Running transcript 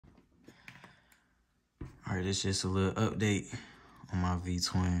Alright, it's just a little update on my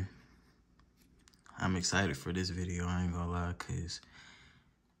V-twin. I'm excited for this video, I ain't gonna lie, cause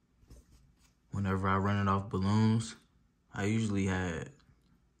whenever I run it off balloons, I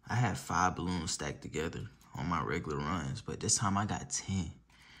had 5 balloons stacked together on my regular runs, but this time I got 10.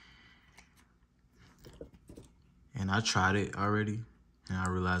 And I tried it already, and I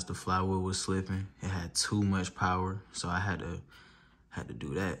realized the flywheel was slipping. It had too much power, so I had to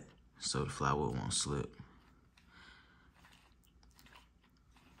do that so the flywheel won't slip.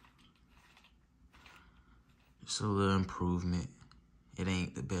 It's a little improvement. It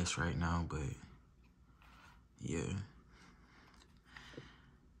ain't the best right now, but yeah.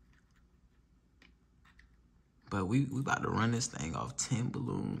 But we about to run this thing off 10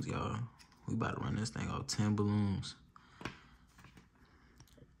 balloons, y'all. We about to run this thing off 10 balloons.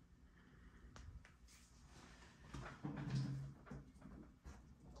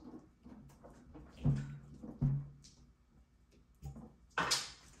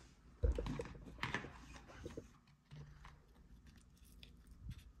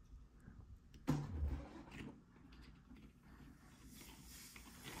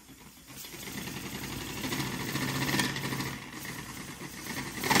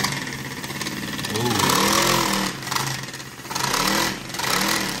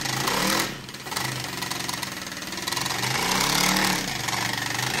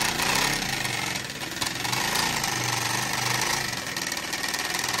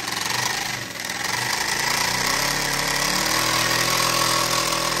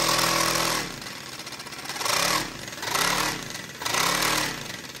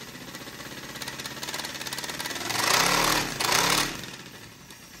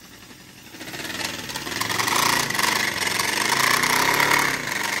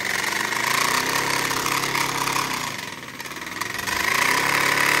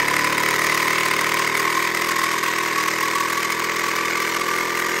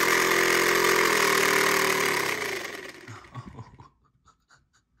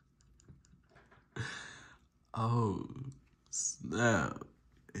 Oh, snap.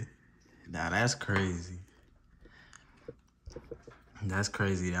 Now that's crazy. That's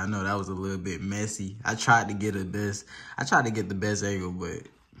crazy. I know that was a little bit messy. I tried to get the best angle, but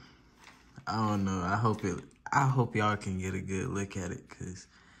I don't know. I hope y'all can get a good look at it, cause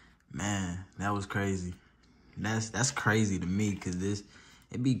man, that was crazy. That's crazy to me, cause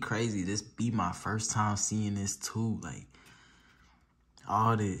it'd be crazy. This be my first time seeing this too, like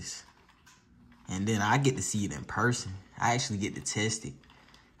all this. And then I get to see it in person. I actually get to test it.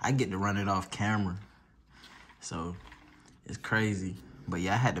 I get to run it off camera. So it's crazy. But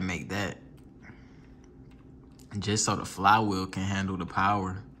yeah, I had to make that just so the flywheel can handle the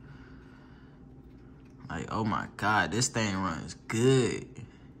power. Like, oh my God, this thing runs good.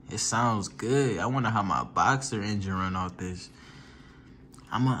 It sounds good. I wonder how my boxer engine run off this.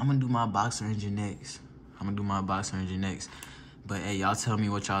 I'm gonna do my boxer engine next. But hey, y'all tell me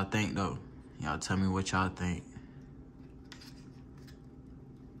what y'all think though. Y'all tell me what y'all think.